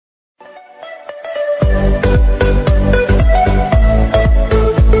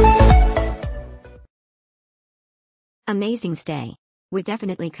Amazing stay. Would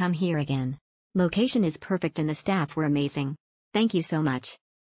definitely come here again. Location is perfect and the staff were amazing. Thank you so much.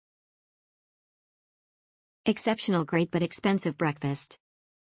 Exceptional, great but expensive breakfast.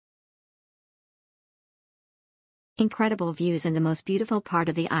 Incredible views in the most beautiful part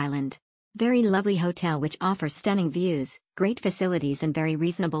of the island. Very lovely hotel which offers stunning views, great facilities and very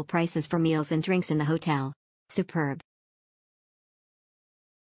reasonable prices for meals and drinks in the hotel. Superb.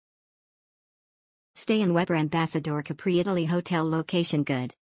 Stay in Weber Ambassador Capri, Italy. Hotel location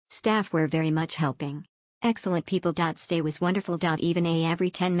good. Staff were very much helping. Excellent people. Stay was wonderful. Even every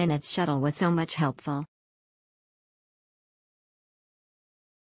 10 minutes shuttle was so much helpful.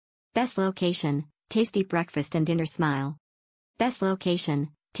 Best location, tasty breakfast and dinner, smile. Best location,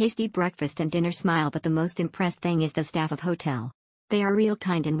 tasty breakfast and dinner, smile. But the most impressed thing is the staff of hotel. They are real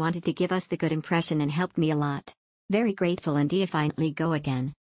kind and wanted to give us the good impression and helped me a lot. Very grateful and definitely go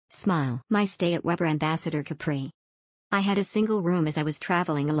again. Smile. My stay at Weber Ambassador Capri. I had a single room as I was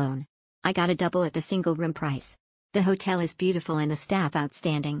traveling alone. I got a double at the single room price. The hotel is beautiful and the staff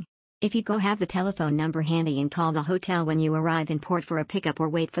outstanding. If you go, have the telephone number handy and call the hotel when you arrive in port for a pickup or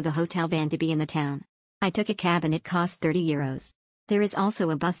wait for the hotel van to be in the town. I took a cab and it cost €30. There is also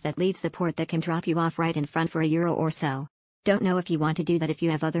a bus that leaves the port that can drop you off right in front for €1 or so. Don't know if you want to do that if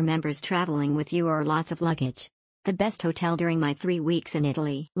you have other members traveling with you or lots of luggage. The best hotel during my 3 weeks in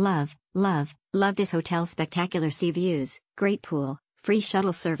Italy. Love this hotel. Spectacular sea views, great pool, free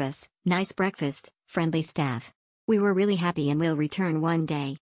shuttle service, nice breakfast, friendly staff. We were really happy and will return one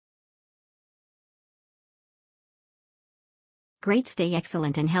day. Great stay,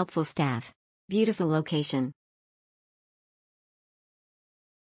 excellent and helpful staff. Beautiful location.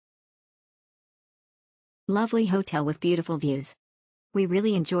 Lovely hotel with beautiful views. We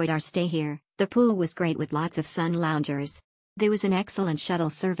really enjoyed our stay here. The pool was great with lots of sun loungers. There was an excellent shuttle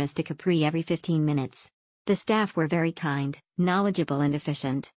service to Capri every 15 minutes. The staff were very kind, knowledgeable and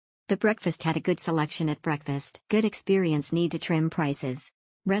efficient. The breakfast had a good selection at breakfast. Good experience, need to trim prices.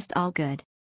 Rest all good.